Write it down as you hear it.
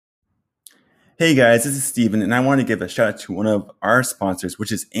Hey guys, this is Steven, and I want to give a shout out to one of our sponsors,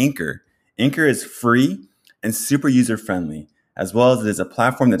 which is Anchor. Anchor is free and super user friendly, as well as it is a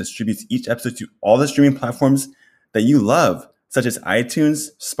platform that distributes each episode to all the streaming platforms that you love, such as iTunes,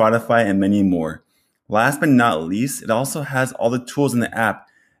 Spotify, and many more. Last but not least, it also has all the tools in the app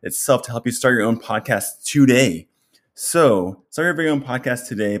itself to help you start your own podcast today. So, start your very own podcast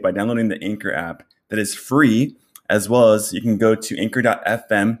today by downloading the Anchor app that is free, as well as you can go to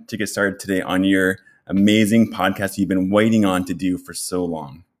anchor.fm to get started today on your amazing podcast you've been waiting on to do for so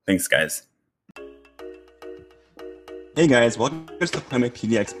long. Thanks, guys. Hey, guys. Welcome to the Planet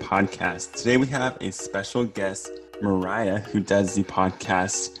PDX podcast. Today we have a special guest, Mariah, who does the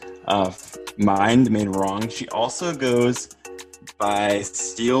podcast of Mind Made Wrong. She also goes by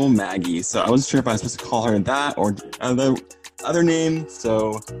Steal Maggie. So I wasn't sure if I was supposed to call her that or other name,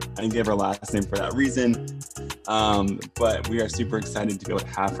 so I didn't give her a last name for that reason. But we are super excited to be able to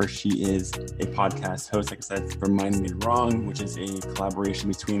have her. She is a podcast host, like I said, for Mind Made Wrong, which is a collaboration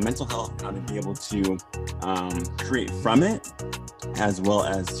between mental health and how to be able to create from it, as well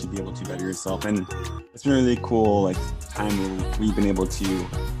as to be able to better yourself. And it's been a really cool time where we've been able to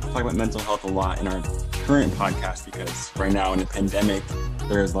talk about mental health a lot in our current podcast, because right now in the pandemic,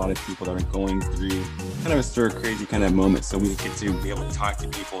 there's a lot of people that are going through kind of a stir crazy kind of moment. So we get to be able to talk to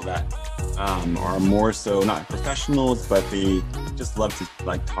people that are more so not professionals, but they just love to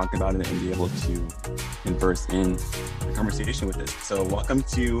talk about it and be able to converse in a conversation with us. So welcome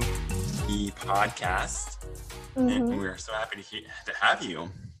to the podcast. And we're so happy to have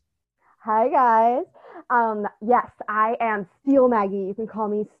you. Hi guys. Yes, I am Steal Maggie. You can call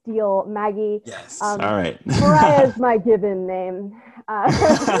me Steal Maggie. Yes. All right. Mariah is my given name.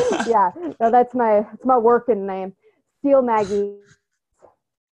 Yeah, no, it's my working name. Steal Maggie,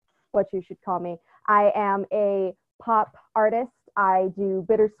 what you should call me. I am a pop artist. I do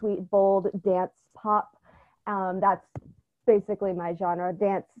bittersweet, bold dance pop. That's basically my genre,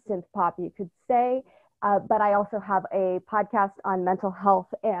 dance synth pop, you could say. But I also have a podcast on mental health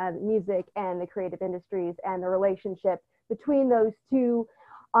and music and the creative industries and the relationship between those two.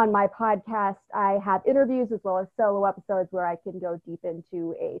 On my podcast, I have interviews as well as solo episodes where I can go deep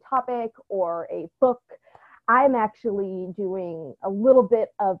into a topic or a book. I'm actually doing a little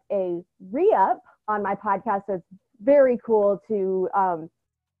bit of a re-up on my podcast, so it's very cool to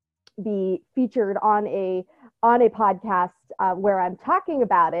be featured on a podcast where I'm talking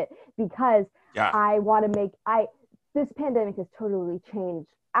about it, because I want to this pandemic has totally changed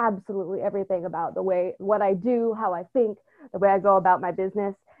absolutely everything about what I do, how I think, the way I go about my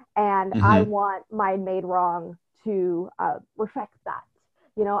business. And I want Mind Made Wrong to reflect that,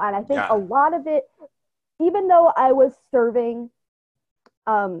 and I think a lot of it, even though I was serving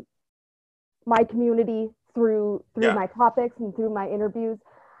my community through my topics and through my interviews,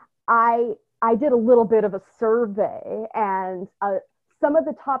 I did a little bit of a survey, and some of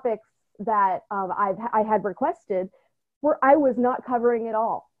the topics that I had requested I was not covering at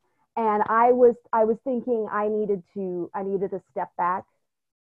all, and I was thinking I needed to step back.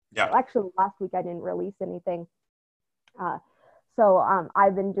 Well, actually, last week I didn't release anything, so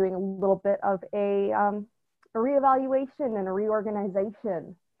I've been doing a little bit of a reevaluation and a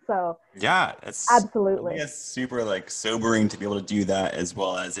reorganization. So it's absolutely, it's super sobering to be able to do that, as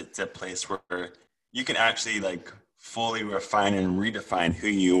well as it's a place where you can actually fully refine and redefine who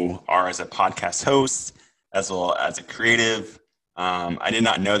you are as a podcast host, as well as a creative. I did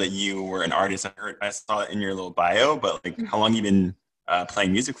not know that you were an artist. I saw it in your little bio, but how long have you been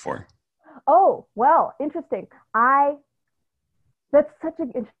playing music for? Oh, well, interesting. That's such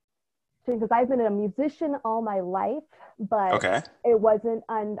an interesting, because I've been a musician all my life, but it wasn't,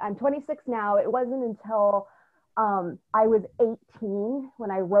 I'm 26 now. It wasn't until I was 18 when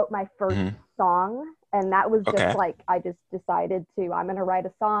I wrote my first song. And that was just I just decided I'm going to write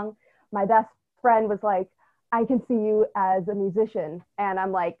a song. My best friend was like, I can see you as a musician. And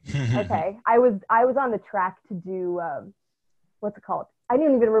I'm like, okay. I was on the track to do, what's it called? I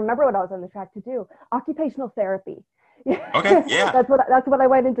didn't even remember what I was on the track to do. Occupational therapy. Okay, yeah. That's what I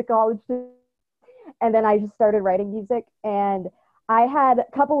went into college to do. And then I just started writing music. And I had a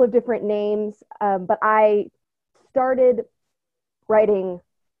couple of different names, but I started writing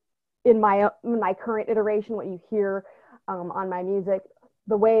in my current iteration, what you hear on my music,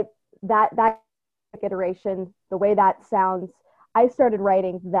 the way that iteration, the way that sounds, I started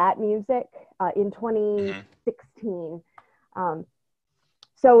writing that music in 2016.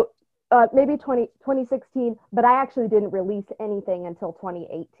 So maybe 2016, but I actually didn't release anything until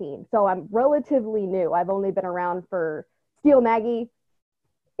 2018. So I'm relatively new. I've only been around for Steal Maggie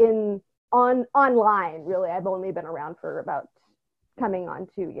online, really. I've only been around for about coming on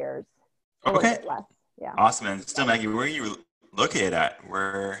 2 years. a little Okay. bit less. Yeah. Awesome. And still, Maggie, where are you located at?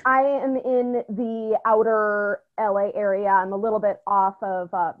 Where? I am in the outer LA area. I'm a little bit off of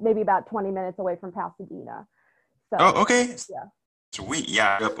maybe about 20 minutes away from Pasadena. Oh, So, okay. yeah. Sweet.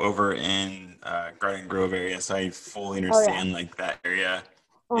 Yeah, I grew up over in Garden Grove area, so I fully Oh, yeah. understand like that area.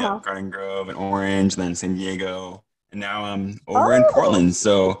 Yeah, Uh-huh. Garden Grove and Orange, then San Diego, and now I'm over in Oh, Portland.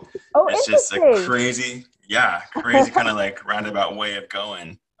 So oh, it's just a interesting. crazy, yeah, crazy kind of like roundabout way of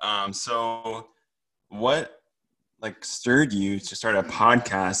going. So what like stirred you to start a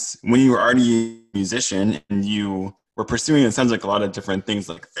podcast when you were already a musician and you were pursuing, it sounds like, a lot of different things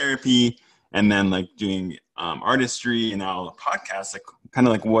like therapy and then like doing artistry and now a podcast, like kind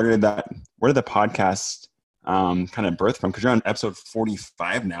of like where did the podcast kind of birth from? Because you're on episode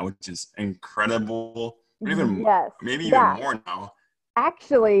 45 now, which is incredible, or even Yes. maybe even Yeah. more now.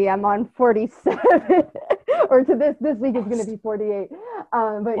 Actually, I'm on 47, or to this week is going to be 48.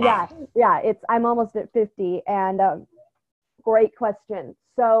 But Wow. yeah, I'm almost at 50, and great question.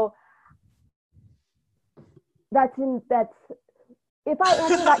 So that's if I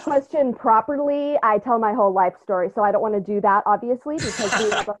answer that question properly, I tell my whole life story. So I don't want to do that, obviously, because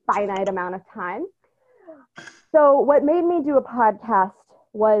we have a finite amount of time. So what made me do a podcast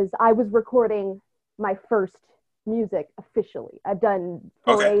was I was recording my first music officially. I've done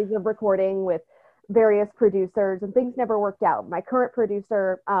Okay. forays of recording with various producers, and things never worked out. My current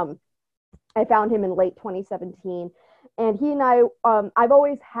producer, I found him in late 2017, and he and I've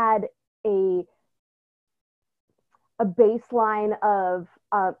always had a baseline of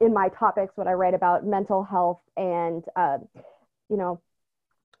in my topics, what I write about mental health and you know,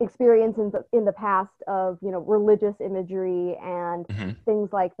 experience in the past of, you know, religious imagery and Hmm.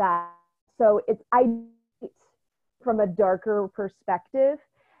 things like that. So I from a darker perspective,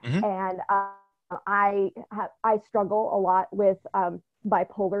 Hmm. and I struggle a lot with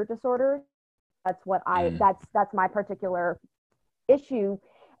bipolar disorder. That's what Mm. that's my particular issue.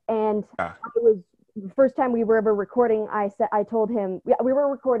 And Yeah. I was the first time we were ever recording. I told him, yeah, we were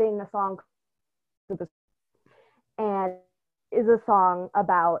recording a song, and is a song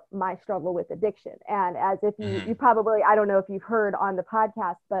about my struggle with addiction. And as if you Hmm. probably, I don't know if you've heard on the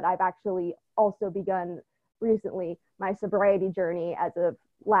podcast, but I've actually also begun recently my sobriety journey as of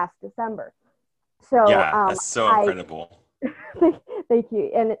last December. So Yeah, that's so I incredible. thank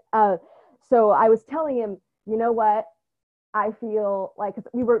you. And so I was telling him, you know what? I feel like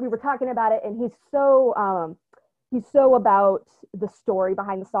we were talking about it, and he's so about the story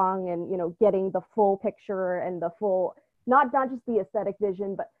behind the song, and, you know, getting the full picture and the full, not just the aesthetic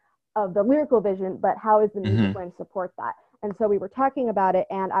vision, but of the lyrical vision, but how is the music Hmm. going to support that? And so we were talking about it,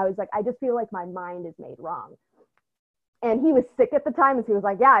 and I was like, I just feel like my mind is made wrong. And he was sick at the time, and so he was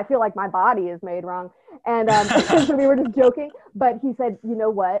like, yeah, I feel like my body is made wrong. And so we were just joking, but he said, you know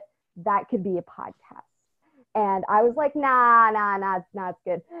what, that could be a podcast. And I was like, nah, it's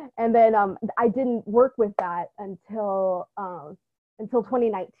good. And then I didn't work with that until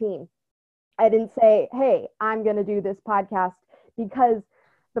 2019. I didn't say, hey, I'm going to do this podcast, because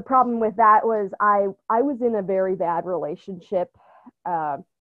the problem with that was I was in a very bad relationship.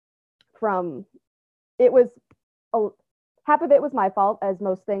 From it was a, Half of it was my fault, as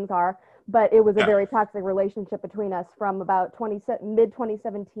most things are, but it was a Yeah. very toxic relationship between us from about mid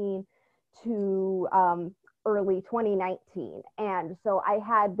 2017 to early 2019. And so I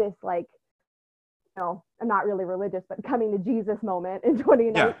had this, like, you know, I'm not really religious, but coming to Jesus moment in Yeah.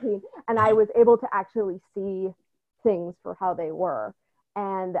 2019. And I Hmm. was able to actually see things for how they were.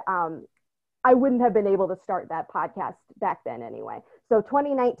 And I wouldn't have been able to start that podcast back then anyway. So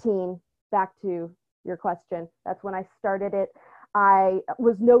 2019, back to your question, that's when I started it. I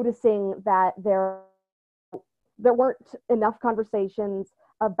was noticing that there weren't enough conversations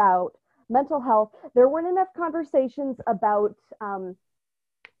about mental health. There weren't enough conversations about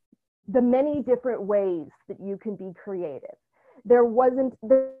the many different ways that you can be creative. There wasn't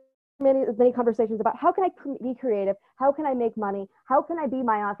many conversations about how can I be creative, how can I make money, how can I be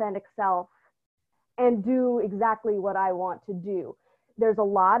my authentic self and do exactly what I want to do. There's a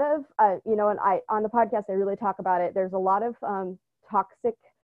lot of and I on the podcast I really talk about it. There's a lot of toxic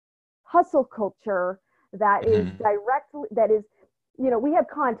hustle culture that is Hmm. directly that is, we have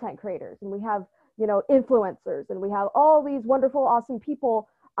content creators, and we have, influencers, and we have all these wonderful, awesome people.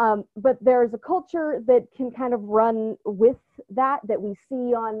 But there's a culture that can kind of run with that we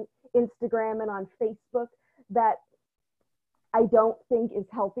see on Instagram and on Facebook that I don't think is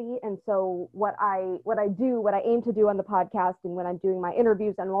healthy. And so what I aim to do on the podcast, and when I'm doing my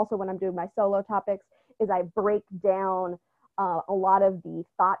interviews, and also when I'm doing my solo topics, is I break down a lot of the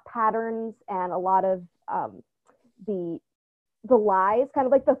thought patterns and a lot of the the lies, kind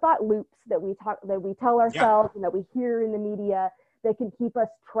of like the thought loops that we tell Yeah. ourselves and that we hear in the media, that can keep us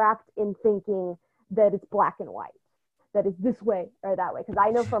trapped in thinking that it's black and white, that it's this way or that way. Because I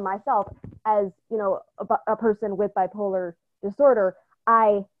know for myself, as you know, a person with bipolar disorder,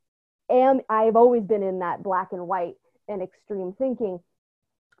 I've always been in that black and white and extreme thinking.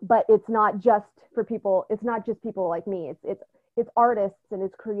 But it's not just for people. It's not just people like me. It's artists and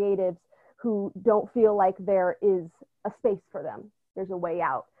it's creatives who don't feel like there is a space for them. There's a way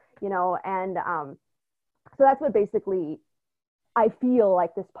out, you know. And so that's what basically I feel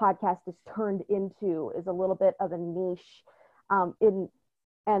like this podcast is turned into, is a little bit of a niche in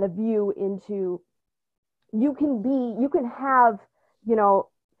and a view into, you can have, you know,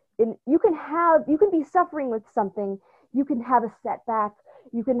 you can be suffering with something, you can have a setback,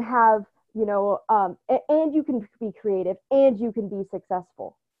 you can have, you know, and you can be creative and you can be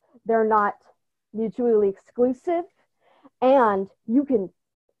successful. They're not mutually exclusive, and you can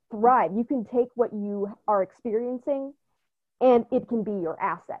thrive. You can take what you are experiencing and it can be your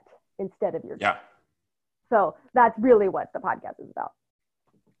asset instead of your. Yeah. So that's really what the podcast is about.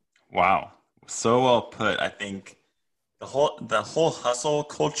 Wow. So well put. I think the whole hustle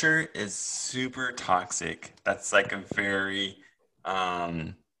culture is super toxic. That's like a very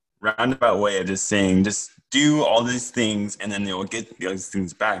roundabout way of just saying, just do all these things and then you'll get those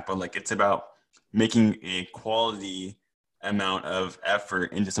things back. But like, it's about making a quality amount of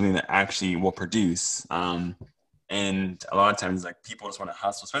effort into something that actually will produce. And a lot of times, like, people just want to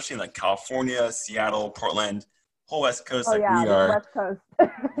hustle, especially in like California, Seattle, Portland, whole West Coast. Oh like yeah, we are, West Coast.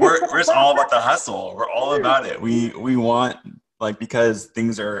 we're just all about the hustle. We're all about it. We want, like, because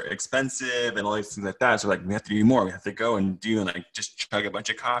things are expensive and all these things like that. So like, we have to do more. We have to go and do, and like just chug a bunch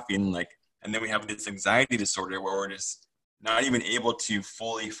of coffee and like, and then we have this anxiety disorder where we're just not even able to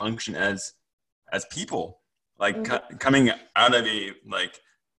fully function as people. Like coming out of a, like,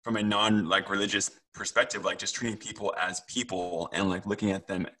 from a non, like, religious perspective, like just treating people as people and like looking at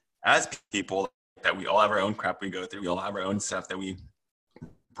them as people, that we all have our own crap we go through. We all have our own stuff that we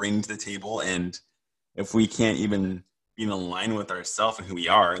bring to the table. And if we can't even be in line with ourselves and who we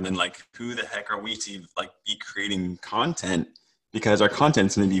are, and then like, who the heck are we to like be creating content? Because our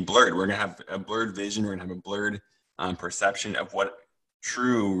content's going to be blurred. We're going to have a blurred vision. We're going to have a blurred perception of what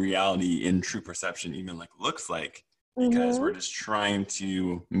true reality and true perception even like looks like, because we're just trying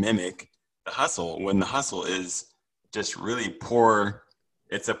to mimic the hustle, when the hustle is just really poor.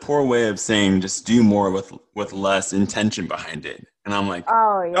 It's a poor way of saying just do more with less intention behind it. And I'm like,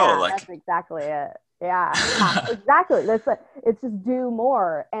 oh yeah, like, that's exactly it. Yeah, exactly. It's just do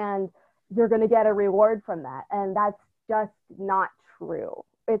more and you're going to get a reward from that. And that's just not true.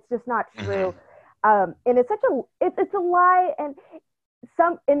 It's just not true. And it's such it's a lie. And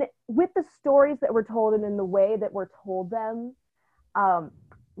with the stories that were told and in the way that we're told them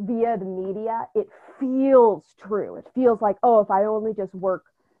via the media, it feels true. It feels like, oh, if I only just work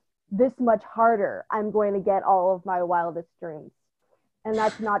this much harder, I'm going to get all of my wildest dreams. And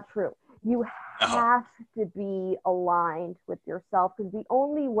that's not true. You have to be aligned with yourself, because the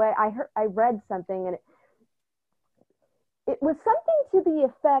only way, I read something and it was something to the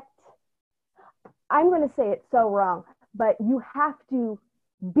effect, I'm going to say it so wrong, but you have to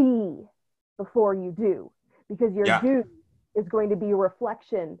be before you do, because your do is going to be a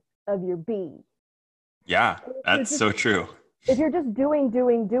reflection of your be. Yeah, that's so true. If you're just doing, it's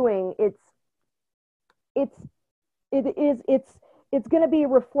going to be a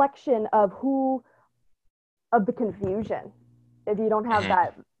reflection of the confusion. If you don't have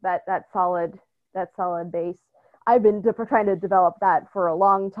that solid base. I've been trying to develop that for a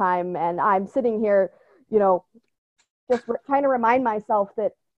long time, and I'm sitting here, you know, just trying to remind myself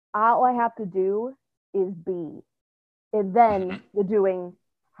that all I have to do is be, and then the doing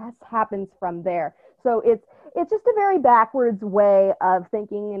happens from there. So it's just a very backwards way of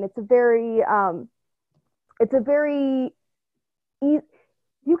thinking, and it's a very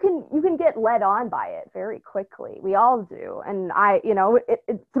you can get led on by it very quickly. We all do. And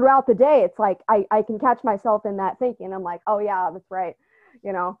throughout the day, it's like I can catch myself in that thinking. I'm like, oh yeah, that's right.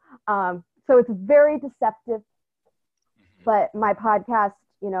 So it's very deceptive. But my podcast,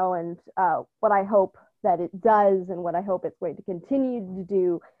 and what I hope that it does, and what I hope it's going to continue to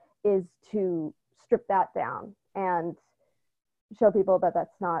do, is to strip that down and show people that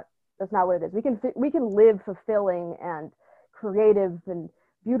that's not what it is. We can live fulfilling and creative and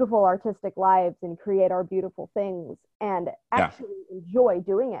beautiful artistic lives and create our beautiful things and actually enjoy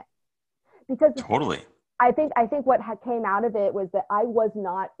doing it. Because totally, I think what came out of it was that I was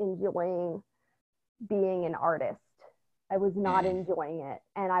not enjoying being an artist. I was not enjoying it.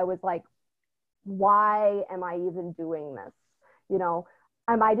 And I was like, why am I even doing this? You know,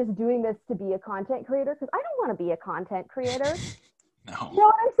 am I just doing this to be a content creator? Because I don't want to be a content creator. No. You know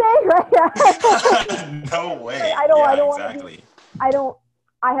what I'm saying? Right? No way. I don't want exactly. to be,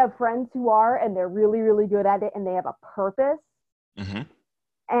 I have friends who are, and they're really, really good at it, and they have a purpose. Mm-hmm.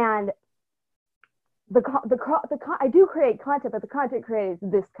 And I do create content, but the content created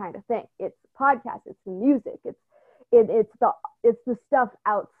is this kind of thing. It's podcasts, it's the music, it's the stuff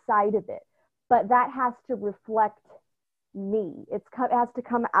outside of it. But that has to reflect me. It has to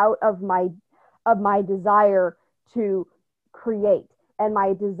come out of my desire to create and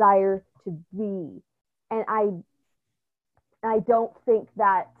my desire to be. And I don't think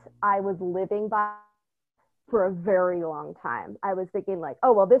that I was living by for a very long time. I was thinking like,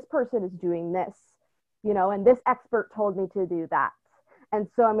 oh, well, this person is doing this, you know, and this expert told me to do that. And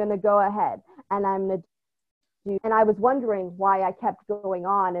so I'm going to go ahead and I'm going to do, and I was wondering why I kept going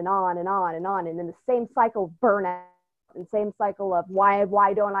on and on and on and on. And in the same cycle of burnout and same cycle of why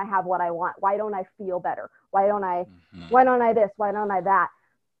don't I have what I want? Why don't I feel better? Why don't I this? Why don't I that?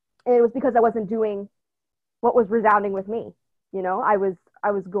 And it was because I wasn't doing what was resounding with me. You know, I was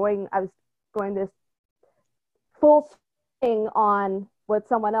going this full swing on what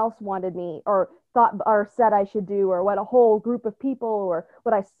someone else wanted me or thought or said I should do, or what a whole group of people, or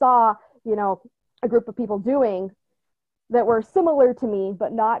what I saw, you know, a group of people doing that were similar to me,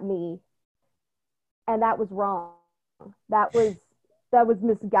 but not me. And that was wrong. That was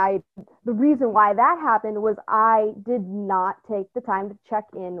misguided. The reason why that happened was I did not take the time to check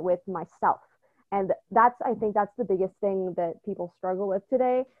in with myself. And I think that's the biggest thing that people struggle with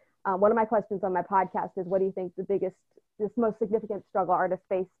today. One of my questions on my podcast is, what do you think this most significant struggle artists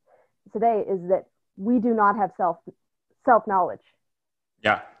face today is that we do not have self-knowledge.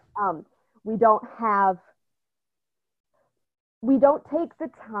 Yeah. We don't take the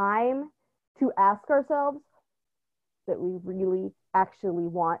time to ask ourselves that we really actually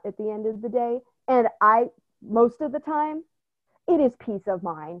want at the end of the day. And most of the time, it is peace of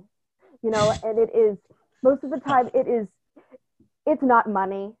mind, you know, and it is, most of the time, it's not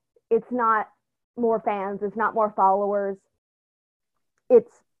money. It's not more fans. It's not more followers.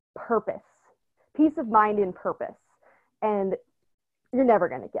 It's purpose, peace of mind and purpose. And you're never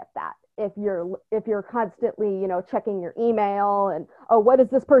going to get that if you're constantly, you know, checking your email and, oh, what does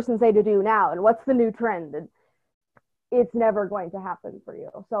this person say to do now? And what's the new trend? And it's never going to happen for you.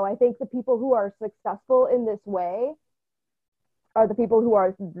 So I think the people who are successful in this way are the people who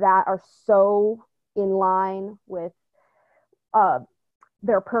are so in line with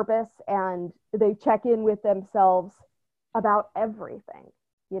their purpose, and they check in with themselves about everything.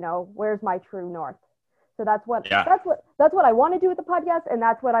 You know, where's my true north? So that's what I want to do with the podcast, and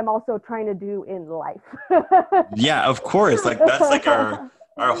that's what I'm also trying to do in life. Yeah, of course. Like that's like our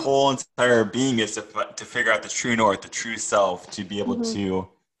whole entire being is to figure out the true north, the true self, to be able to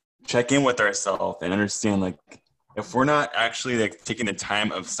check in with ourselves and understand, like, if we're not actually like taking the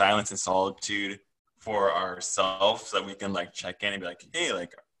time of silence and solitude for ourselves, so that we can like check in and be like, hey,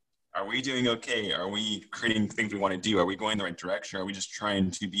 like, are we doing okay? Are we creating things we want to do? Are we going the right direction? Are we just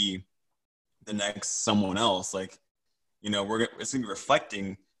trying to be the next someone else? Like, you know, it's going to be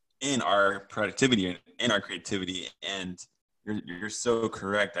reflecting in our productivity and in our creativity. And you're so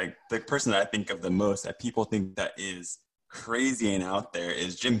correct. The person that I think of the most that people think that is crazy and out there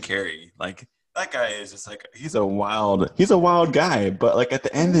is Jim Carrey. Like, that guy is just like, he's a wild guy. But like at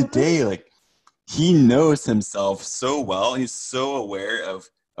the end of the day, like, he knows himself so well. He's so aware of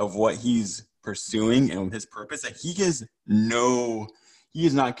what he's pursuing and his purpose that he does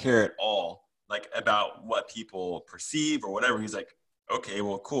not care at all, like, about what people perceive or whatever. He's like, okay,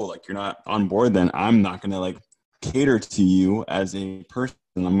 well, cool. Like, you're not on board, then I'm not going to like cater to you as a person.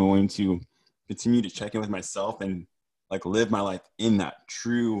 I'm going to continue to check in with myself and like live my life in that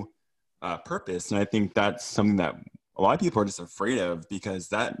true purpose. And I think that's something that a lot of people are just afraid of, because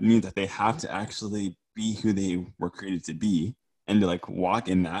that means that they have to actually be who they were created to be and to like walk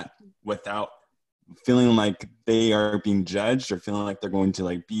in that without feeling like they are being judged or feeling like they're going to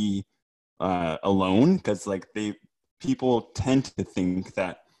like be alone. Because like people tend to think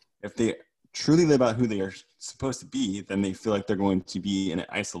that if they truly live out who they are supposed to be, then they feel like they're going to be in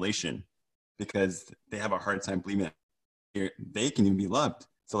isolation, because they have a hard time believing that they can even be loved.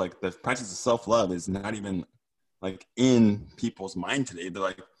 So like the practice of self-love is not even like in people's mind today. They're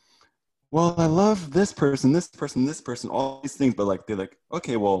like, well, I love this person, all these things, but like they're like,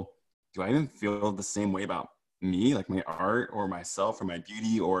 okay, well, do I even feel the same way about me, like my art or myself or my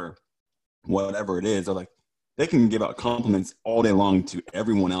beauty or whatever it is? Or like, they can give out compliments all day long to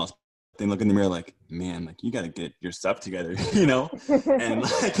everyone else. They look in the mirror like, man, like, you got to get your stuff together, you know? And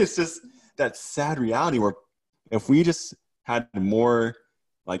like, it's just that sad reality where if we just had more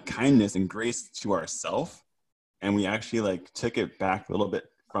like kindness and grace to ourselves, and we actually like took it back a little bit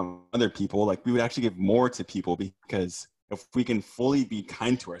from other people, like we would actually give more to people, because if we can fully be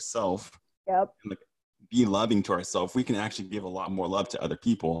kind to ourselves, Yep. and like be loving to ourselves, we can actually give a lot more love to other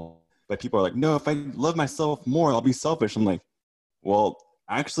people. But people are like, no, if I love myself more, I'll be selfish. I'm like, well,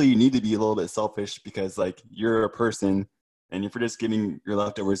 actually, you need to be a little bit selfish, because like you're a person, and if you're just giving your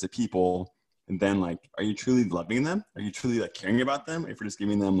leftovers to people, and then like, are you truly loving them? Are you truly like caring about them? If you're just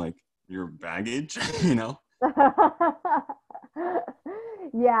giving them like your baggage, you know?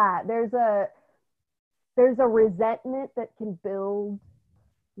 Yeah, there's a resentment that can build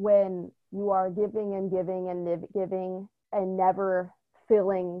when you are giving and giving and giving and never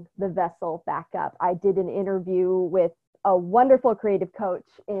filling the vessel back up. I did an interview with a wonderful creative coach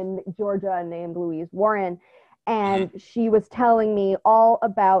in Georgia named Louise Warren, and she was telling me all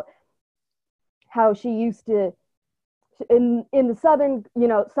about how she used to in the southern,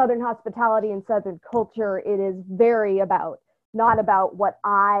 southern hospitality and southern culture, it is very about not about what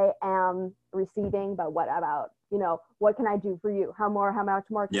I am receiving, but what about, what can I do for you? How much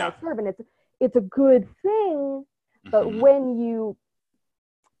more can I serve? And it's a good thing, but when you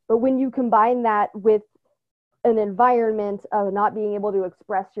combine that with an environment of not being able to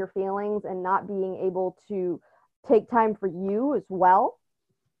express your feelings and not being able to take time for you as well,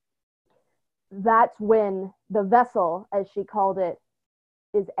 that's when the vessel, as she called it,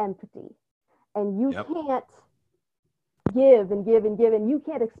 is empty. And you can't give and give and give, and you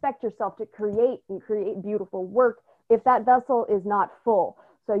can't expect yourself to create beautiful work if that vessel is not full.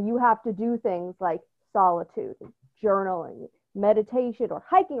 So you have to do things like solitude, journaling, meditation, or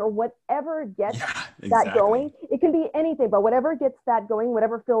hiking, or whatever gets that going. It can be anything, but whatever gets that going,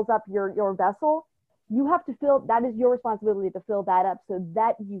 whatever fills up your vessel, you have to fill. That is your responsibility to fill that up so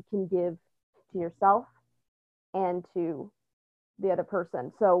that you can give to yourself and to the other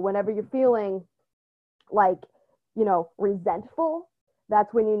person. So whenever you're feeling like, resentful,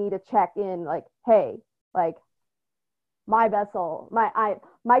 that's when you need to check in, like, hey, like, my vessel,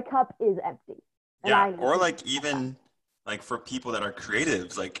 my cup is empty. Or like even like for people that are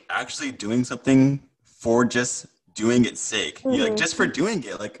creatives, like actually doing something for just doing its sake. You like just for doing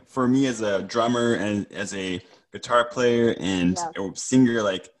it. Like for me as a drummer and as a guitar player and a singer,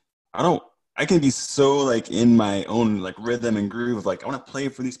 like I can be so like in my own like rhythm and groove, like I want to play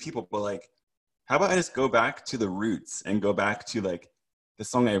for these people, but like how about I just go back to the roots and go back to like the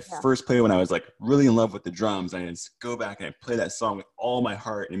song I first played when I was like really in love with the drums, and I just go back and I play that song with all my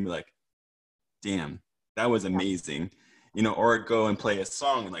heart and be like, damn, that was amazing. Or go and play a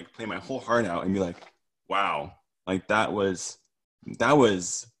song and like play my whole heart out and be like, wow, like that was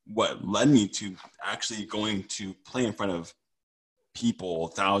what led me to actually going to play in front of people,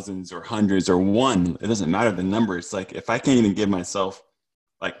 thousands or hundreds or one. It doesn't matter the number. It's like if I can't even give myself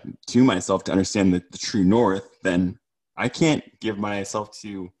like to myself to understand the true north, then I can't give myself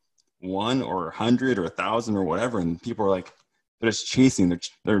to one or 100 or 1,000 or whatever. And people are like, they're just chasing,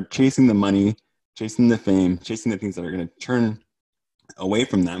 they're chasing the money, chasing the fame, chasing the things that are going to turn away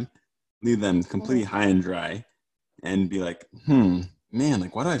from them, leave them completely high and dry, and be like, man,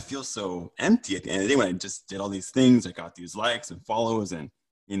 like, why do I feel so empty at the end of the day when I just did all these things? I got these likes and follows and,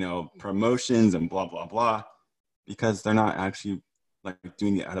 promotions and blah, blah, blah, because they're not actually like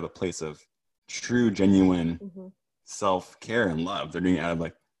doing it out of a place of true, genuine self-care and love. They're doing it out of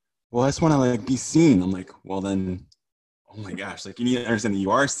like, well, I just want to like be seen. I'm like, well, then, oh my gosh, like you need to understand that you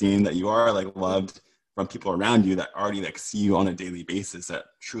are seen, that you are like loved from people around you that already like see you on a daily basis, that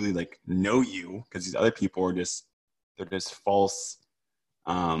truly like know you, because these other people are they're just false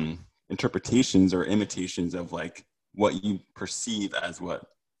interpretations or imitations of like what you perceive as what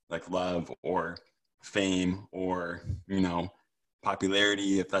like love or fame or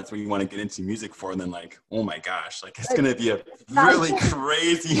popularity. If that's what you want to get into music for, then like, oh my gosh, like it's gonna be a really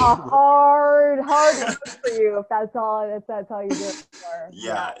crazy hard work for you if that's all you do it for.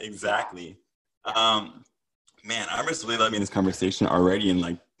 Yeah, exactly. Man, I'm just really loving this conversation already, and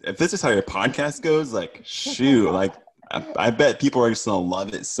like if this is how your podcast goes, like shoot, like I bet people are just gonna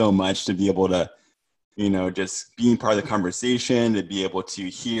love it so much to be able to just being part of the conversation, to be able to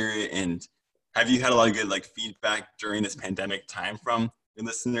hear it. And have you had a lot of good like feedback during this pandemic time from your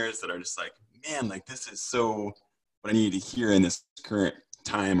listeners that are just like, man, like this is so what I need to hear in this current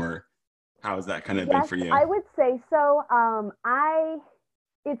time? Or how has that kind of been for you? I would say so.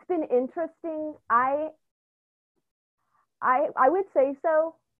 It's been interesting. I would say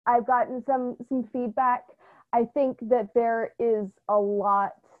so. I've gotten some feedback. I think that there is a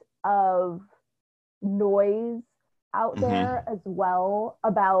lot of noise out there as well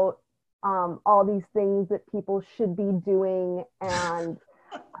about all these things that people should be doing, and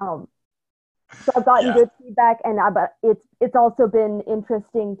so I've gotten Yeah. good feedback, and but it's also been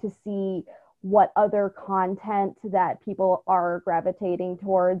interesting to see what other content that people are gravitating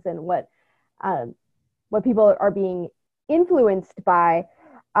towards, and what people are being influenced by.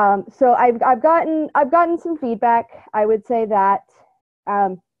 So I've gotten some feedback. I would say that,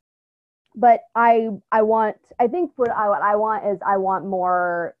 but I think what I want is I want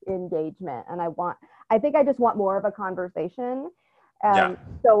more engagement, and I think I just want more of a conversation. Yeah.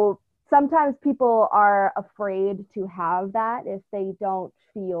 So sometimes people are afraid to have that if they don't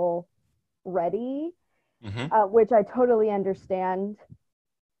feel ready, which I totally understand.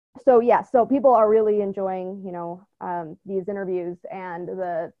 So yeah, so people are really enjoying, these interviews and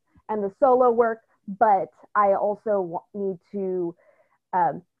the solo work, but I also need to,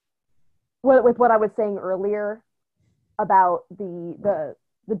 um, with what I was saying earlier about the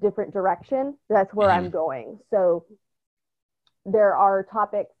different direction, that's where I'm going. So there are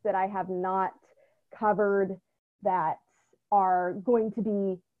topics that I have not covered that are going to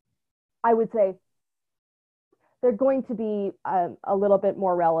be, I would say, they're going to be a little bit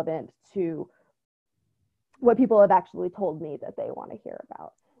more relevant to what people have actually told me that they want to hear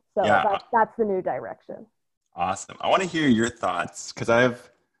about. So Yeah. that's the new direction. Awesome. I want to hear your thoughts because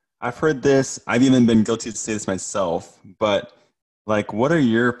I've heard this. I've even been guilty to say this myself, but like, what are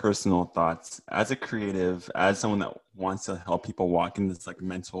your personal thoughts as a creative, as someone that wants to help people walk in this like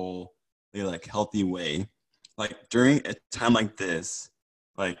mentally like healthy way? Like during a time like this,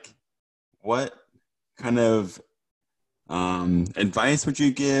 like what kind of advice would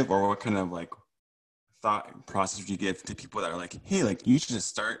you give, or what kind of like thought process would you give to people that are like, hey, like you should just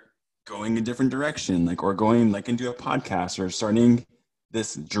start going a different direction, like or going like into a podcast or starting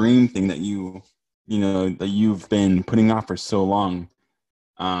this dream thing that that you've been putting off for so long.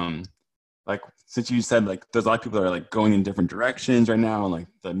 Um, like since you said like there's a lot of people that are like going in different directions right now, and like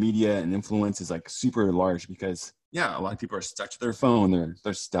the media and influence is like super large because yeah, a lot of people are stuck to their phone.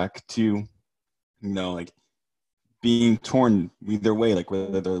 They're stuck to like being torn either way, like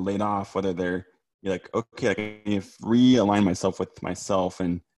whether they're laid off, whether you're like, okay, like I need to realign myself with myself,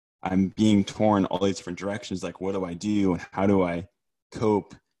 and I'm being torn all these different directions. Like, what do I do, and how do I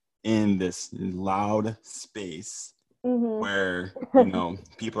cope in this loud space where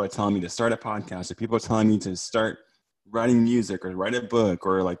people are telling me to start a podcast, or people are telling me to start writing music, or write a book,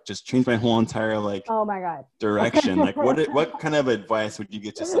 or like just change my whole entire like Oh my God. direction. Like, what kind of advice would you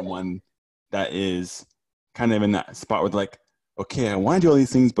give to someone that is kind of in that spot where like, okay, I want to do all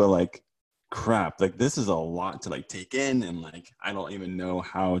these things, but like, crap, like this is a lot to like take in, and like I don't even know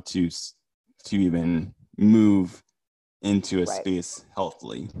how to even move into a Right. space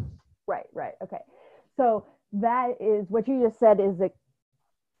healthily. Right. Okay. So that is what you just said is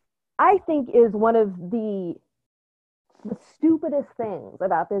I think is one of the stupidest things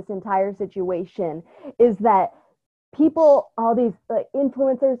about this entire situation is that people, all these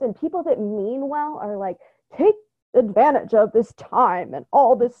influencers and people that mean well are like, take advantage of this time and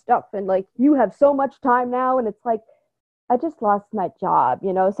all this stuff. And like, you have so much time now. And it's like, I just lost my job.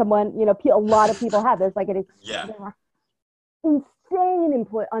 Someone, a lot of people have. There's like Yeah, insane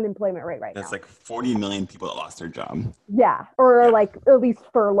unemployment rate right that's now. like 40 million people that lost their job. Yeah. Or Yeah, like at least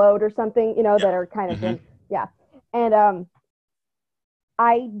furloughed or something, yeah. that are kind of in, yeah. And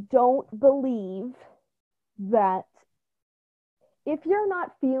I don't believe that if you're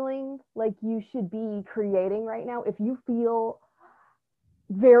not feeling like you should be creating right now, if you feel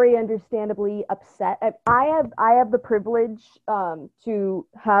very understandably upset, I have the privilege to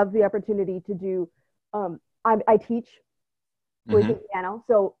have the opportunity to do. I teach voice and piano,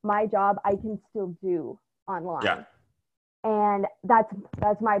 so my job I can still do Yeah, online, and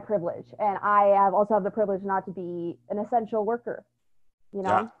that's my privilege. And I have also have the privilege not to be an essential worker, you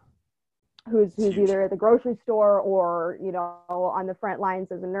yeah. know. Who's It's huge. either at the grocery store or on the front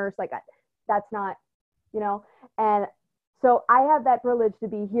lines as a nurse, like that's not, and so I have that privilege to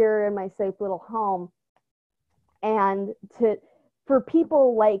be here in my safe little home, and for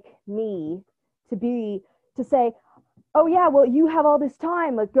people like me to say, oh yeah, well you have all this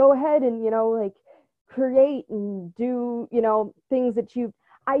time, like go ahead and like create and do things that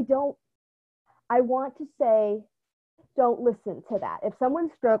I want to say, don't listen to that. If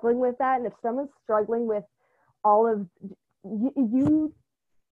someone's struggling with that, and if someone's struggling with all of you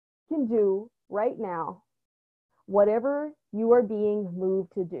can do right now whatever you are being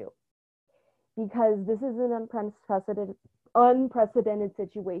moved to do, because this is an unprecedented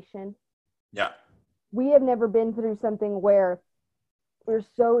situation. Yeah, We have never been through something where we're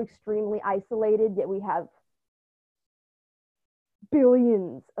so extremely isolated, yet we have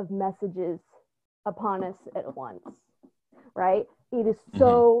billions of messages upon us at once, right? It is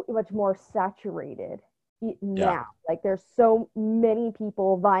so much more saturated now. Like there's so many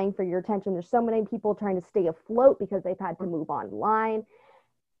people vying for your attention. There's so many people trying to stay afloat because they've had to move online.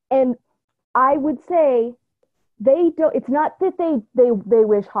 And I would say it's not that they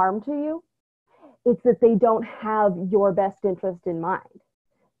wish harm to you. It's that they don't have your best interest in mind.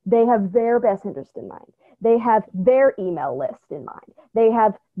 They have their best interest in mind. They have their email list in mind. They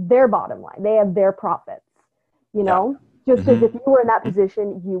have their bottom line. They have their profits, just as if you were in that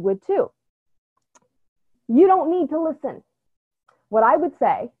position, you would too. You don't need to listen. What I would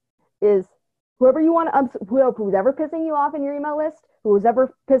say is whoever you want to, who's ever pissing you off in your email list, who's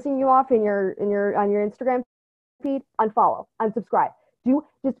ever pissing you off on your Instagram feed, unfollow, unsubscribe.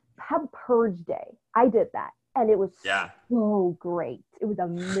 Just have purge day. I did that. And it was so great. It was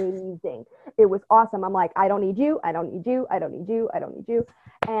amazing. It was awesome. I'm like, I don't need you. I don't need you. I don't need you. I don't need you.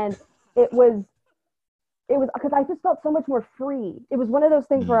 And it was because I just felt so much more free. It was one of those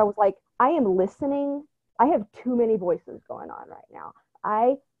things where I was like, I am listening. I have too many voices going on right now.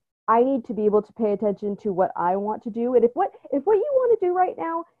 I need to be able to pay attention to what I want to do. And if what you want to do right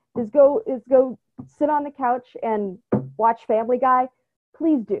now is go sit on the couch and watch Family Guy,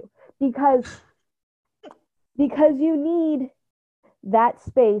 please do. Because you need that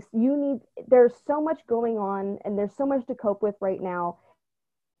space. There's so much going on and there's so much to cope with right now.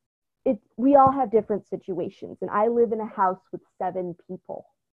 We all have different situations, and I live in a house with 7 people,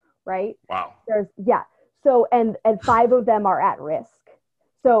 right? Wow. So, and 5 of them are at risk.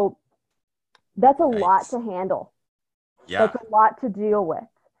 So that's a lot to handle. Yeah. That's a lot to deal with.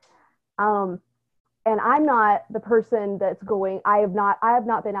 And I'm not the person that's going, I have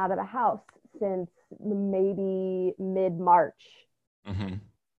not been out of the house since maybe mid-March. Mm-hmm.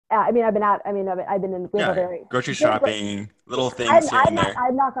 I've been in grocery shopping, little things here and there.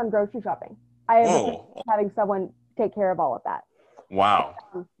 I'm not on grocery shopping. I am having someone take care of all of that. Wow.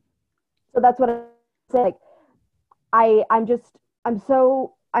 So that's what I say. Like, I'm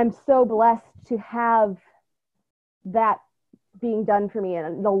so blessed to have that being done for me.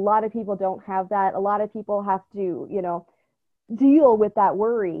 And a lot of people don't have that. A lot of people have to, deal with that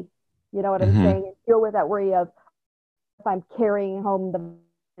worry. You know what I'm saying? Deal with that worry of if I'm carrying home the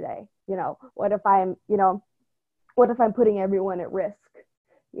today, what if I'm putting everyone at risk?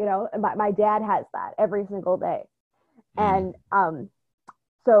 My dad has that every single day. And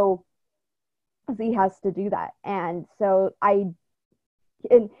so he has to do that. And so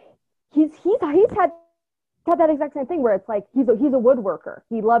he's had that exact same thing where it's like he's a woodworker.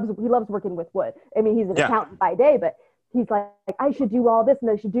 He loves working with wood. I mean, he's an accountant by day, but he's like, I should do all this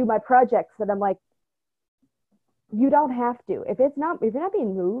and I should do my projects. And I'm like, you don't have to. If you're not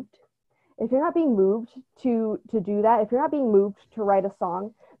being moved to do that, if you're not being moved to write a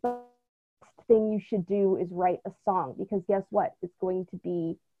song, the next thing you should do is write a song, because guess what? It's going to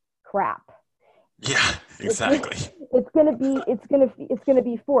be crap. Yeah, exactly. It's gonna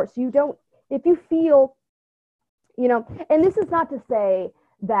be forced. If you feel, and this is not to say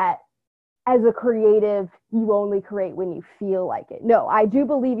that as a creative, you only create when you feel like it. No, I do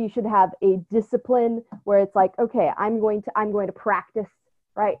believe you should have a discipline where it's like, okay, I'm going to practice,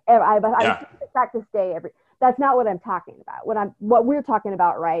 right? I practice day every. That's not what I'm talking about. What we're talking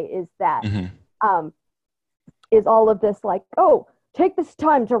about, right, is that is all of this like, oh, take this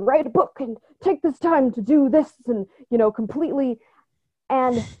time to write a book and take this time to do this and completely.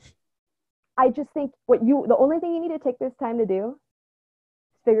 And I just think the only thing you need to take this time to do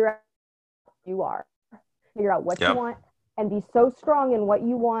is figure out who you are, figure out what you want, and be so strong in what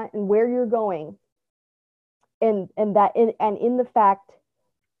you want and where you're going, and in the fact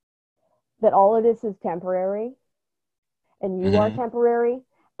that all of this is temporary, and you are temporary,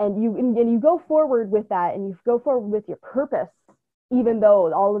 and you go forward with that, and you go forward with your purpose, even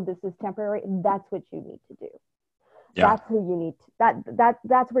though all of this is temporary. That's what you need to do. Yeah. That's who you need to,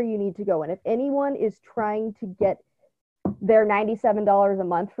 that's where you need to go. And if anyone is trying to get their $97 a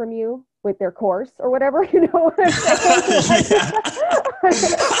month from you with their course or whatever, you know what I'm saying?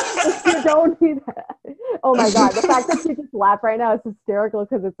 You don't need that. Oh my God, the fact that you just laugh right now is hysterical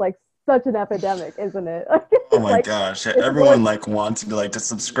because it's like such an epidemic, isn't it? Oh my gosh, everyone wants to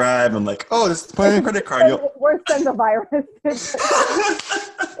subscribe and this is my credit card. It's worse than the virus.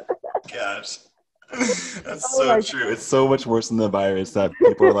 Gosh. That's so true. It's so much worse than the virus that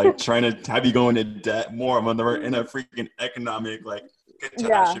people are trying to have you go into debt more when they're in a freaking economic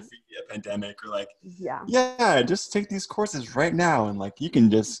catastrophe, pandemic, or just take these courses right now and you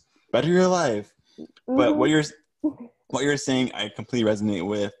can just better your life. But what you're saying, I completely resonate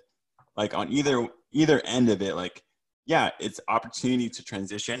with. On either end of it, yeah, it's opportunity to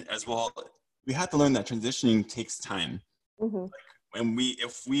transition as well. We have to learn that transitioning takes time. Mm-hmm. And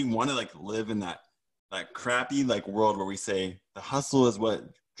if we want to like live in that crappy like world where we say the hustle is what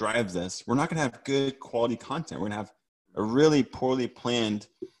drives us, we're not going to have good quality content. We're going to have a really poorly planned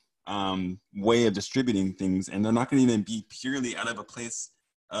way of distributing things, and they're not going to even be purely out of a place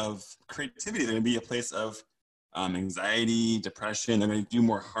of creativity. They're going to be a place of anxiety, depression. They're going to do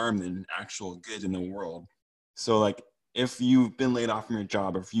more harm than actual good in the world. So like if you've been laid off from your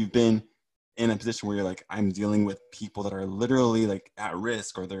job, or if you've been in a position where you're like, I'm dealing with people that are literally like at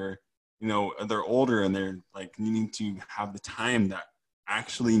risk, or they're older and they're like needing to have the time that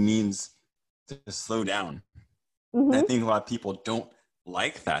actually means to slow down. Mm-hmm. I think a lot of people don't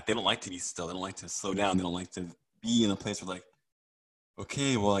like that. They don't like to be still. They don't like to slow down. They don't like to be in a place where like,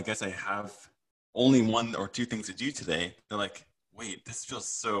 okay, well, I guess I have only one or two things to do today. They're like, wait, this feels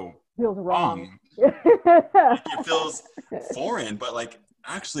so Feels wrong. Like, it feels foreign, but like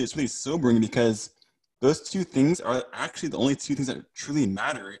actually it's really sobering, because those two things are actually the only two things that truly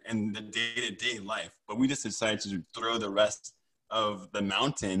matter in the day-to-day life. But we just decided to throw the rest of the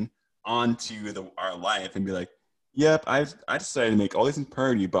mountain onto our life and be like, yep, I decided to make all these a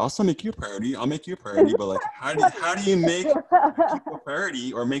priority, but I'll still make you a priority. I'll make you a priority. But like, how do you make people a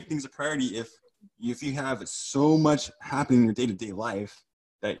priority or make things a priority if you have so much happening in your day-to-day life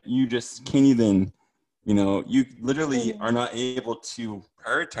that you just can't even, you literally are not able to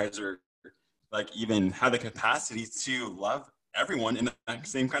prioritize or like even have the capacity to love everyone in that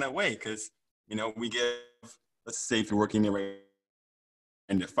same kind of way. Because, we give, let's say if you're working right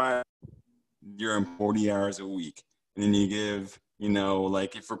 9 to 5, you're in 40 hours a week. And then you give,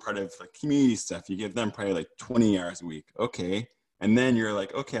 like if we're part of like community stuff, you give them probably like 20 hours a week. Okay. And then you're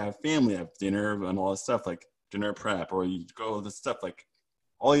like, okay, I have family, I have dinner and all this stuff, like dinner prep, or you go with this stuff, like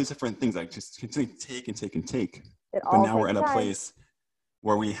all these different things, like just continue to take and take and take. But now we're at a place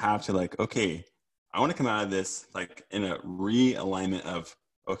where we have to like, okay, I want to come out of this like in a realignment of,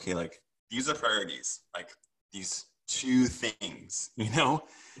 okay, like these are priorities, like these two things,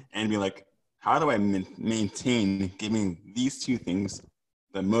 and be like, how do I maintain giving these two things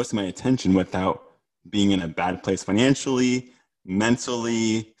the most of my attention without being in a bad place financially,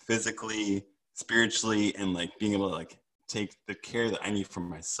 mentally, physically, spiritually, and like being able to like take the care that I need for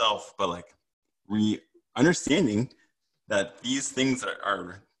myself, but like understanding that these things that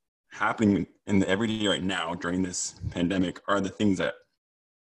are happening in the everyday right now during this pandemic are the things that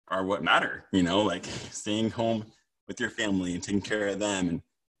are what matter, like staying home with your family and taking care of them, and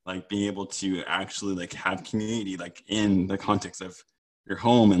like being able to actually like have community like in the context of your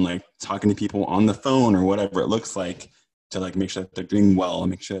home, and like talking to people on the phone or whatever it looks like, to like make sure that they're doing well and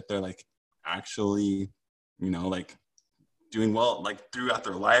make sure that they're like actually, like doing well like throughout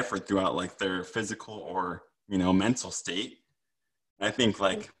their life or throughout like their physical or mental state. And I think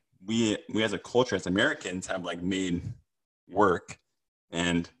like we as a culture, as Americans, have like made work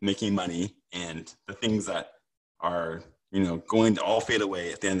and making money and the things that are going to all fade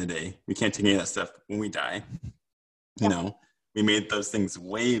away at the end of the day. We can't take any of that stuff when we die. We made those things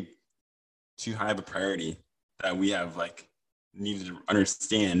way too high of a priority that we have like needed to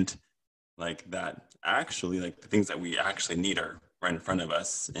understand like that actually like the things that we actually need are right in front of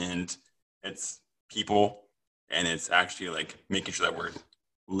us, and it's people, and it's actually like making sure that we're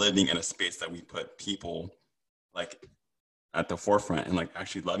living in a space that we put people like at the forefront, and like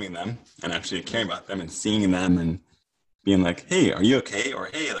actually loving them and actually caring about them and seeing them and being like, hey, are you okay? Or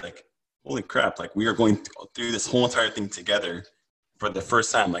hey, like, holy crap, like we are going through this whole entire thing together for the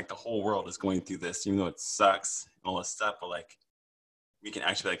first time. Like the whole world is going through this, even though it sucks and all this stuff, but like we can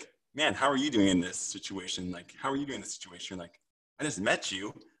actually like, man, how are you doing in this situation? Like, how are you doing in this situation? Like, I just met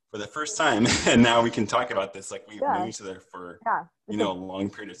you for the first time and now we can talk about this. Like we've known each other for, a long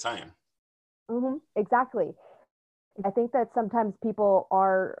period of time. Mm-hmm. Exactly. I think that sometimes people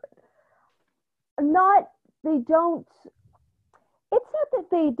are not, it's not that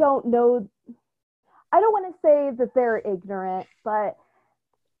they don't know. I don't want to say that they're ignorant, but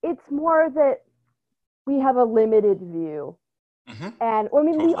it's more that we have a limited view. Mm-hmm. And I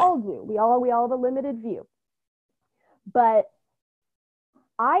mean, totally. We all do. We all have a limited view. But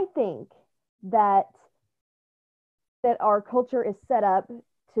I think that our culture is set up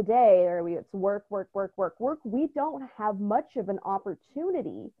today, or it's work. We don't have much of an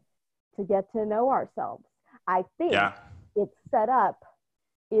opportunity to get to know ourselves. I think it's set up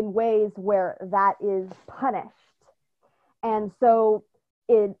in ways where that is punished. And so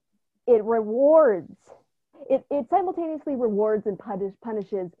it rewards, it simultaneously rewards and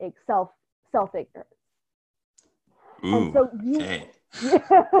punishes self-ignorance. Ooh, and so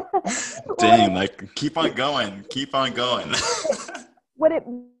Dang, like keep on going, keep on going. what it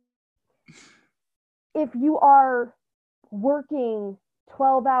if you are working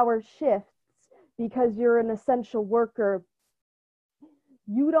 12-hour shifts because you're an essential worker,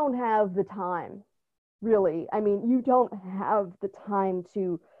 you don't have the time, really. I mean, you don't have the time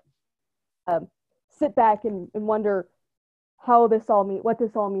to sit back and wonder what this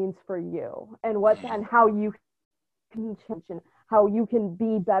all means for you, and how you can change and how you can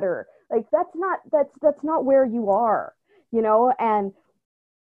be better. Like that's not where you are, and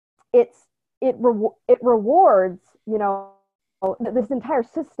it rewards, this entire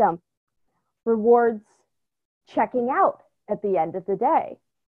system rewards checking out at the end of the day.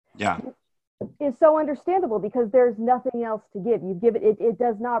 Yeah. Is so understandable because there's nothing else to give. It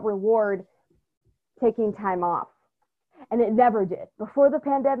does not reward taking time off. And it never did. Before the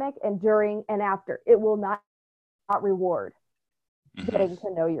pandemic and during and after, it will not reward getting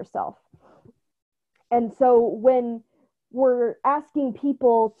to know yourself. And so when we're asking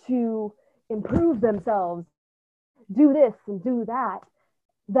people to improve themselves, do this and do that,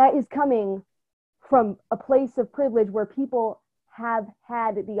 that is coming from a place of privilege where people have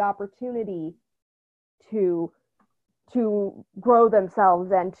had the opportunity to grow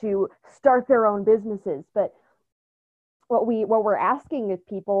themselves and to start their own businesses. But what we're asking of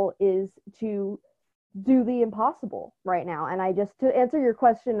people is to do the impossible right now. And to answer your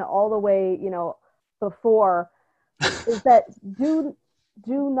question all the way, before, is that do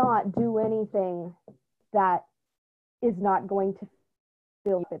not do anything that is not going to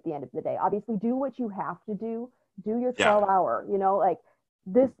fill you at the end of the day. Obviously, do what you have to do. Do your 12-hour, like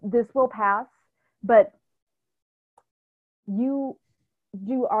this will pass, but you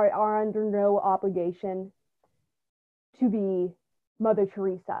are under no obligation to be Mother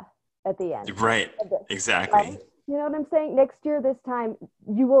Teresa at the end. Right. Exactly. Right? You know what I'm saying? Next year, this time,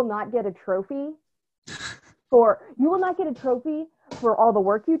 you will not get a trophy for all the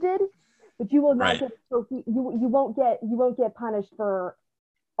work you did, but you will not get a trophy. You won't get punished for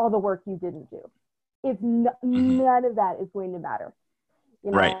all the work you didn't do. If none of that is going to matter,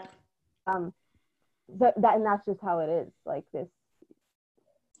 Right. And that's just how it is. Like this,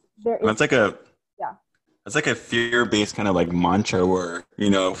 It's like a fear-based kind of like mantra where,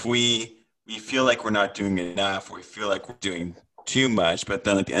 if we feel like we're not doing enough, or we feel like we're doing too much, but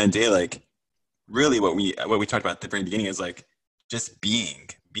then at the end of the day, like really what we talked about at the very beginning is like just being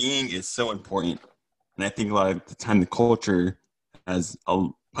is so important. And I think a lot of the time the culture has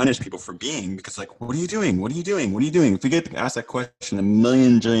punished people for being, because like, what are you doing? What are you doing? What are you doing? If we get asked that question a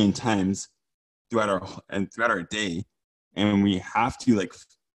million jillion times throughout our day, and we have to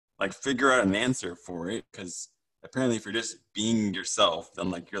like figure out an answer for it, because apparently if you're just being yourself,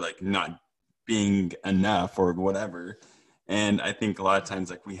 then like you're like not being enough or whatever. And I think a lot of times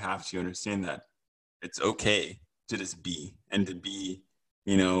like we have to understand that it's okay to just be, and to be,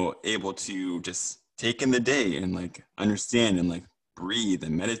 able to just take in the day and like understand and like breathe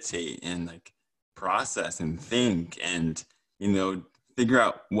and meditate and like process and think and, figure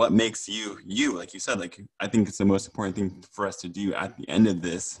out what makes you, like you said. Like, I think it's the most important thing for us to do at the end of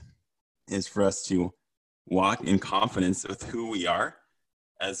this is for us to walk in confidence with who we are,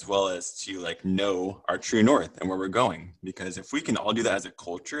 as well as to like know our true north and where we're going. Because if we can all do that as a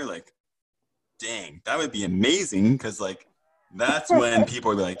culture, like, dang, that would be amazing. Because like, that's when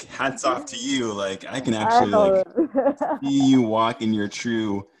people are like, hats off to you. Like, I can actually like see you walk in your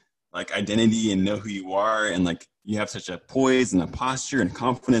true like identity and know who you are. And like, you have such a poise and a posture and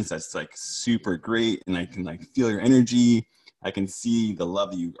confidence that's like super great. And I can like feel your energy. I can see the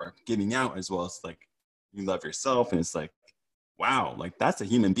love you are giving out, as well as like you love yourself. And it's like, wow, like that's a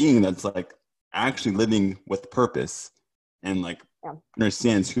human being that's like actually living with purpose and like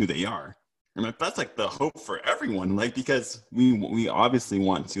understands who they are. And like, that's like the hope for everyone, like, because we obviously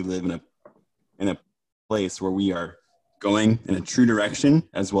want to live in a place where we are going in a true direction,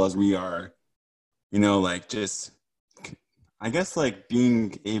 as well as we are, like just, I guess, like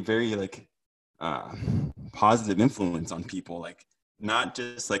being a very like positive influence on people, like not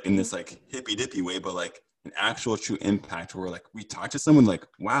just like in this like hippy dippy way, but like an actual true impact where like we talk to someone like,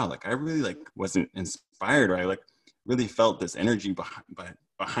 wow, like I really like wasn't inspired, or I like really felt this energy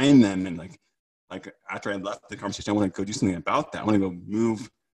behind them. And like after I left the conversation, I want to go do something about that. I want to go move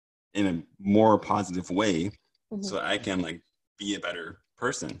in a more positive way, so I can like be a better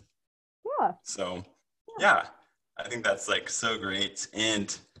person. Yeah. So yeah, I think that's like so great.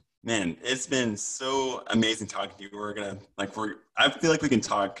 And man, it's been so amazing talking to you. I feel like we can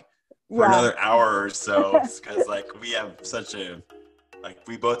talk for another hour or so, because like we have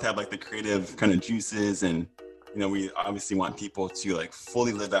we both have like the creative kind of juices, and we obviously want people to like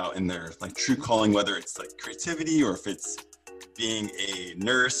fully live out in their like true calling, whether it's like creativity or if it's being a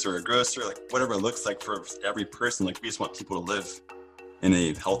nurse or a grocer, like whatever it looks like for every person. Like we just want people to live in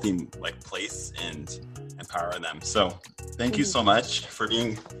a healthy like place and empower them. So thank you so much for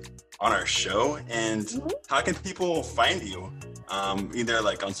being on our show. And how can people find you? Either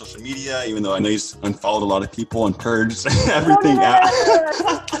like on social media, even though I know you unfollowed a lot of people and purged everything out. It's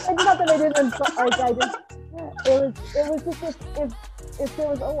not that I didn't it was just if there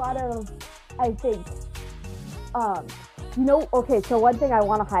was a lot of, I think, okay, so one thing I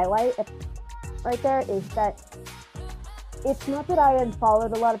want to highlight right there is that it's not that I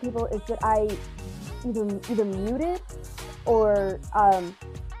unfollowed a lot of people, it's that I either muted or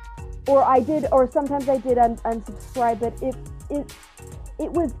I did, or sometimes I did unsubscribe, but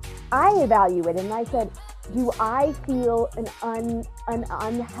it was, I evaluated and I said, do I feel an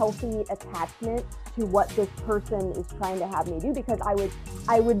unhealthy attachment to what this person is trying to have me do? Because I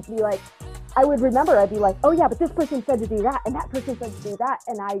would be like, I would remember, I'd be like, oh yeah, but this person said to do that, and that person said to do that,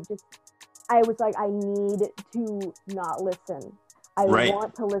 and I was like, I need to not listen. I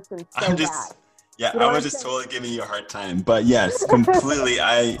want to listen so bad. Yeah, I was just totally giving you a hard time, but yes, completely.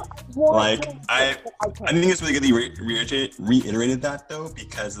 I think it's really good that you reiterated that though,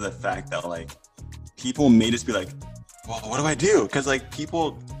 because of the fact that like people may just be like, well, what do I do? Because like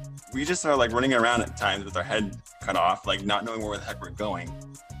we just are like running around at times with our head cut off, like not knowing where the heck we're going.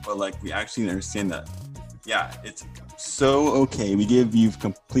 But like we actually understand that, yeah, it's so okay. We give you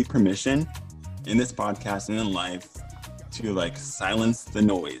complete permission in this podcast and in life to like silence the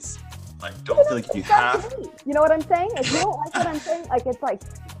noise. Like, don't feel like you have. You know what I'm saying? If you don't like what I'm saying, like, it's like,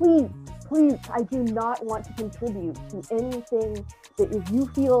 please, I do not want to contribute to anything that if you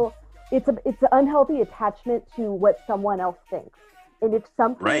feel it's an unhealthy attachment to what someone else thinks. And if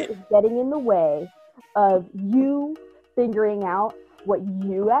something is getting in the way of you figuring out what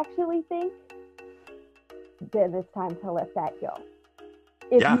you actually think, then it's time to let that go.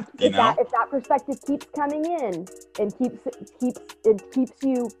 If that perspective keeps coming in and keeps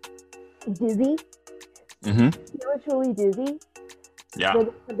you dizzy, spiritually dizzy, then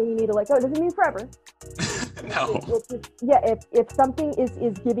it's something you need to let go. It doesn't mean forever. No. If something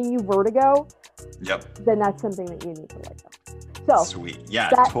is giving you vertigo, then that's something that you need to let go. So sweet. Yeah,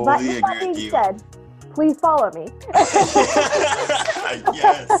 totally agree with you. Said, please follow me.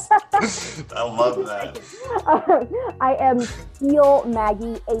 Yes. I love that. I am Steel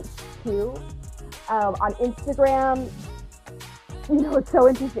Maggie HQ on Instagram. You know, it's so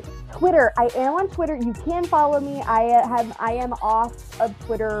interesting. Twitter. I am on Twitter. You can follow me. I am off of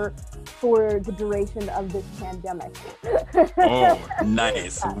Twitter for the duration of this pandemic. Oh,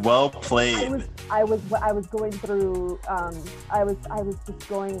 nice. Well played. I was going through. I was just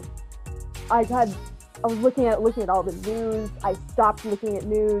going. I was looking at all the news. I stopped looking at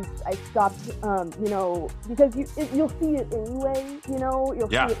news. I stopped, because you'll see it anyway. You'll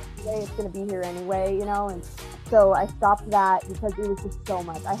see it anyway. It's going to be here anyway. And so I stopped that because it was just so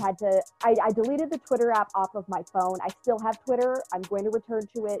much. I deleted the Twitter app off of my phone. I still have Twitter. I'm going to return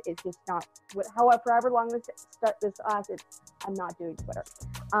to it. It's just not. However long this lasts, I'm not doing Twitter.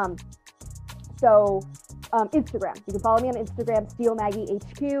 So Instagram. You can follow me on Instagram, Steel Maggie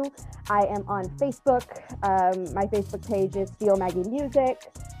HQ. I am on Facebook. My Facebook page is Steel Maggie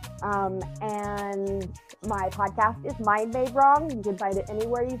Music. And my podcast is Mind Made Wrong. You can find it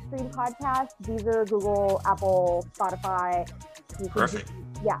anywhere you stream podcasts. Deezer, Google, Apple, Spotify. Perfect.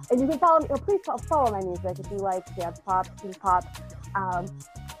 And you can follow me. Please follow my music if you like dance pop, teen pop.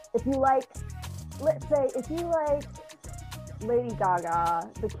 If you like, let's say, Lady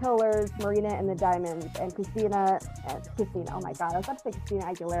Gaga, The Killers, Marina and the Diamonds, and Christina. Oh my God, I was about to say Christina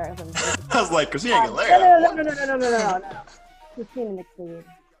Aguilera. I was like, Christina Aguilera? No. Christina McLean.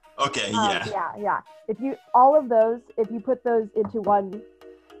 Okay, yeah. Yeah. If you put those into one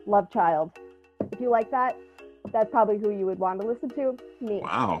love child, if you like that, that's probably who you would want to listen to. Me.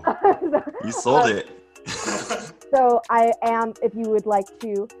 Wow. You sold it. So I am, if you would like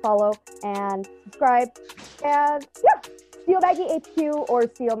to follow and subscribe, and Steel Maggie HQ or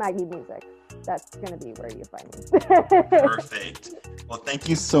Steel Maggie Music. That's going to be where you find me. Perfect. Well, thank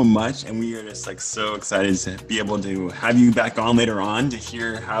you so much. And we are just like so excited to be able to have you back on later on to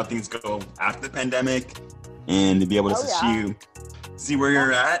hear how things go after the pandemic and to be able to see where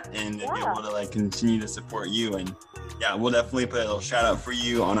you're at and to be able to like continue to support you. And we'll definitely put a little shout out for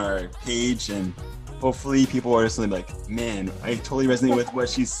you on our page, and hopefully people are just like, man, I totally resonate with what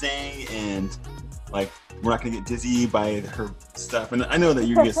she's saying, and like, we're not going to get dizzy by her stuff. And I know that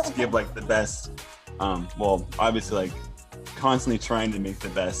you just give like the best, obviously like constantly trying to make the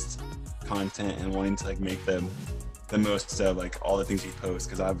best content and wanting to like make the most of like all the things you post,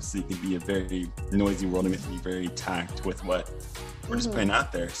 because obviously it can be a very noisy world and it can be very tacked with what we're just putting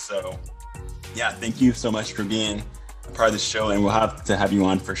out there. So yeah, thank you so much for being a part of the show, and we'll have to have you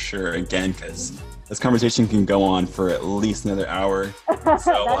on for sure again, because this conversation can go on for at least another hour.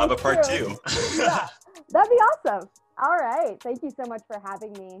 So we'll have a part 2. Yeah, that'd be awesome. All right. Thank you so much for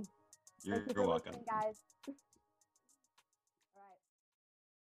having me. You're welcome. Guys.